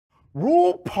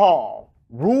RuPaul,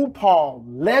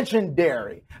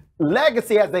 legendary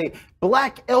legacy as a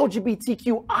Black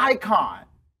LGBTQ icon.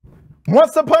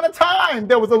 Once upon a time,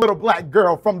 there was a little Black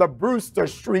girl from the Brewster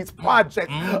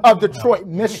Projects of Detroit,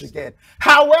 Michigan.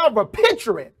 However,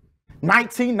 picture it,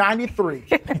 1993.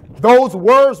 Those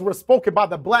words were spoken by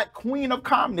the Black queen of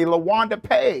comedy, LaWanda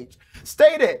Page,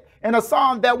 stated in a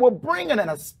song that will bring in an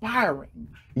aspiring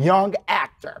young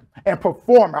actor and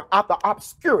performer out the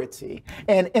obscurity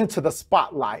and into the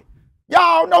spotlight.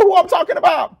 Y'all know who I'm talking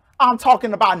about? I'm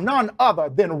talking about none other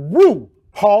than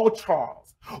RuPaul Charles.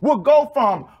 We'll going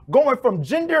from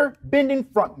gender-bending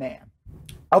frontman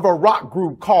of a rock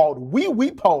group called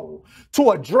Wee Pole to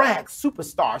a drag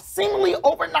superstar seemingly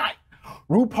overnight.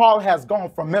 RuPaul has gone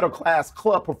from middle-class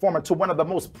club performer to one of the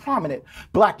most prominent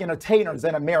Black entertainers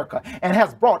in America and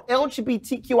has brought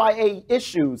LGBTQIA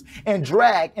issues and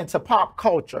drag into pop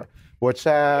culture. Which she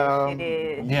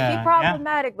did. Yeah, she's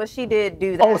problematic, but she did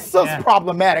do that. Oh, sis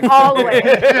problematic all the way,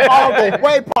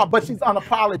 but she's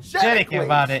unapologetic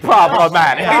about it.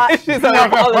 Problematic. She's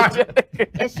unapologetic.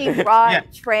 And she brought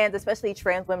especially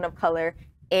trans women of color,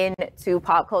 into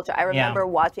pop culture. I remember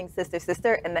watching Sister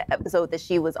Sister and the episode that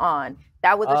she was on.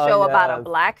 That was a show about a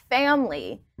Black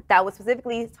family that was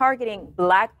specifically targeting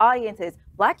Black audiences,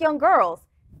 Black young girls.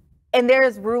 And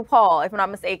there's RuPaul, if I'm not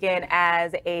mistaken,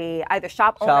 as either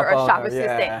shop owner or shop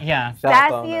assistant. Yeah.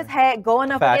 Sassy as heck,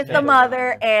 going up against the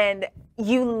mother, and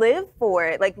you live for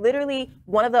it. Like literally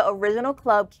one of the original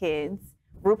club kids.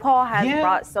 RuPaul has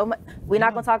brought so much. We're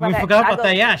not gonna talk about that. We forgot about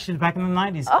that. Yeah, she's back in the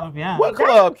 90s. Oh, what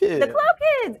club kids? The club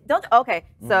kids. Okay.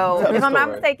 So if I'm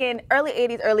not mistaken, early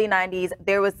 80s, early 90s,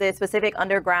 there was this specific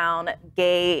underground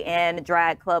gay and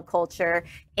drag club culture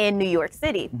in New York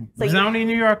City. So it was not only in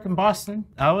New York and Boston.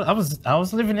 I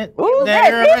was living it. Ooh, we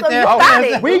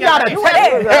got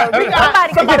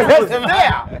somebody was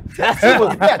there. She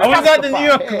was there. I was at the New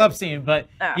York club scene, but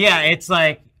yeah, it's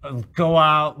like go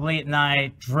out late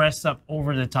night, dress up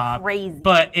over the top. Crazy.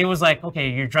 But it was like,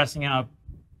 okay, you're dressing up,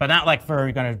 but not like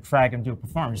you're gonna drag and do a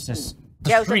performance. Just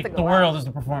the street, the world is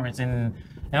the performance, and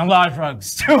a lot of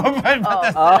drugs too.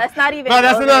 That's not even. No,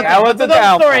 that's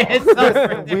another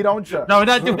story. We don't judge. No, we're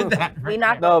not doing that.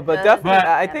 But definitely,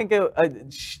 I think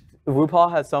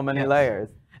RuPaul has so many layers.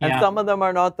 And some of them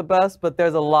are not the best, but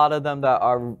there's a lot of them that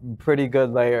are pretty good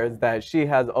layers that she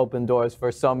has opened doors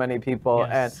for so many people.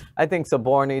 And I think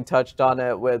Saborni touched on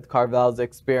it with Carvel's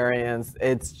experience.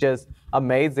 It's just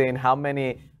amazing how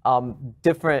many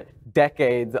different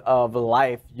decades of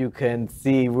life you can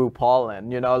see RuPaul in.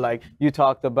 You know, like you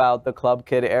talked about the Club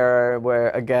Kid era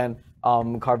where, again,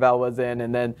 Carvel was in,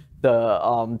 and then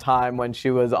the time when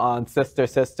she was on Sister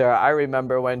Sister. I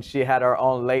remember when she had her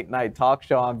own late night talk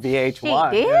show on VH1.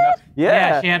 She did? You know?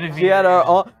 Yeah, she had her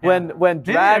own, when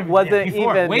drag wasn't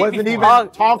even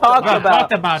talked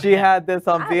about. She had this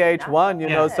on VH1, you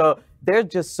know, so there's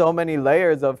just so many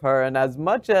layers of her, and as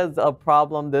much as a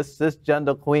problem this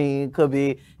cisgender queen could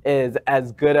be, is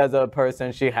as good as a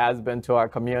person she has been to our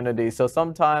community. So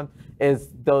sometimes it's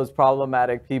those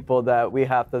problematic people that we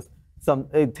have to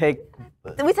take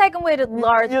them with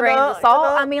large grains of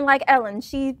salt. I mean, like Ellen,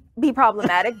 she be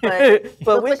problematic, but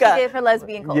look what she did for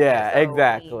lesbian culture. Yeah, so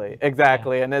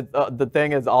exactly. And it's, the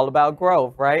thing is all about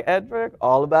growth, right, Edric?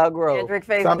 All about growth.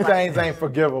 Some things ain't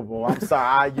forgivable. I'm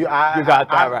sorry. You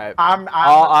got that right. I'm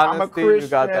a Christian. You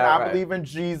got that right. I believe in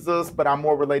Jesus, but I'm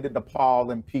more related to Paul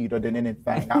and Peter than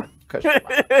anything.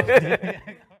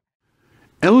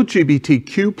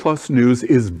 LGBTQ plus news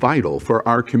is vital for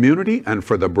our community and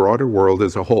for the broader world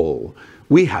as a whole.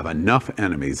 We have enough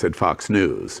enemies at Fox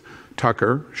News.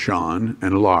 Tucker, Sean,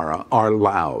 and Laura are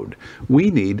loud.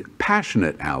 We need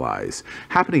passionate allies.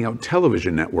 Happening Out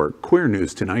Television Network, Queer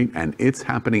News Tonight, and It's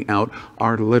Happening Out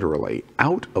are literally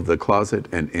out of the closet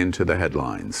and into the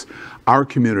headlines. Our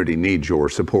community needs your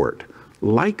support.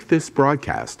 Like this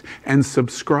broadcast and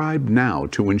subscribe now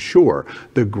to ensure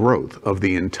the growth of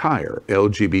the entire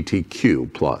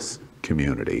LGBTQ plus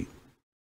community.